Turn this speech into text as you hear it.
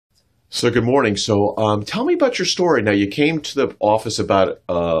So good morning. Tell me about your story. Now, you came to the office about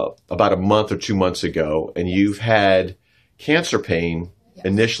a month or 2 months ago, and you've had cancer pain Yes.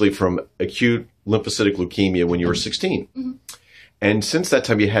 initially from acute lymphocytic leukemia when you were 16. Hmm. And since that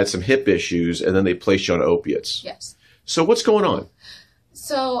time, you had some hip issues, and then they placed you on opiates. Yes. So what's going on?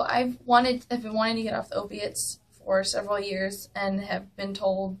 So I've been wanting to get off the opiates for several years and have been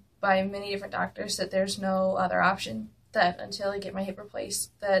told by many different doctors that there's no other option, that until I get my hip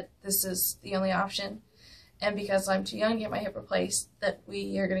replaced, that this is the only option. And because I'm too young to get my hip replaced, that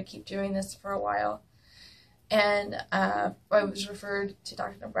we are going to keep doing this for a while. And I was referred to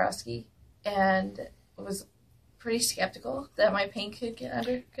Dr. Dombrowski and was pretty skeptical that my pain could get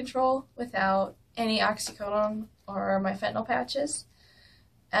under control without any oxycodone or my fentanyl patches.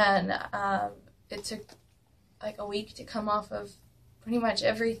 And it took like a week to come off of pretty much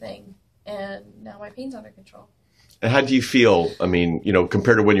everything, and now my pain's under control. And how do you feel? I mean,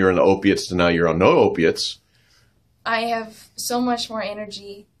 compared to when you're on the opiates to now you're on no opiates. I have so much more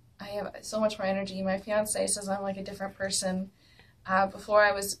energy. My fiance says I'm like a different person. Before,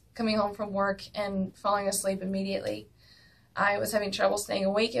 I was coming home from work and falling asleep immediately. I was having trouble staying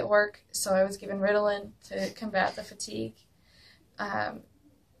awake at work, so I was given Ritalin to combat the fatigue.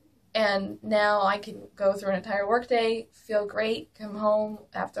 And now I can go through an entire workday, feel great, come home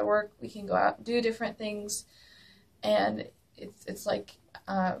after work, we can go out and do different things. And it's like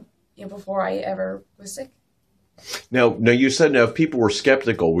before I ever was sick. Now, you said if people were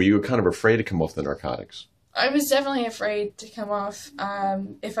skeptical, were you kind of afraid to come off the narcotics? I was definitely afraid to come off.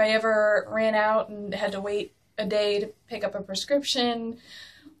 If I ever ran out and had to wait a day to pick up a prescription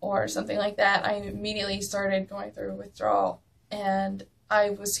or something like that, I immediately started going through withdrawal. And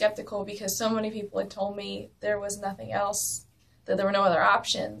I was skeptical because so many people had told me there was nothing else, that there were no other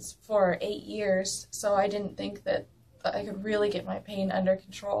options for 8 years. So I didn't think that I could really get my pain under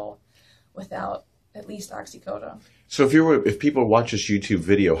control without at least oxycodone. So if people watch this YouTube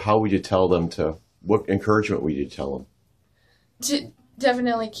video, how would you tell them what encouragement would you tell them? To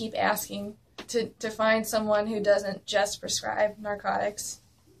definitely keep asking, to find someone who doesn't just prescribe narcotics,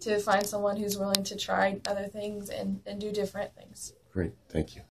 to find someone who's willing to try other things and do different things. Great. Thank you.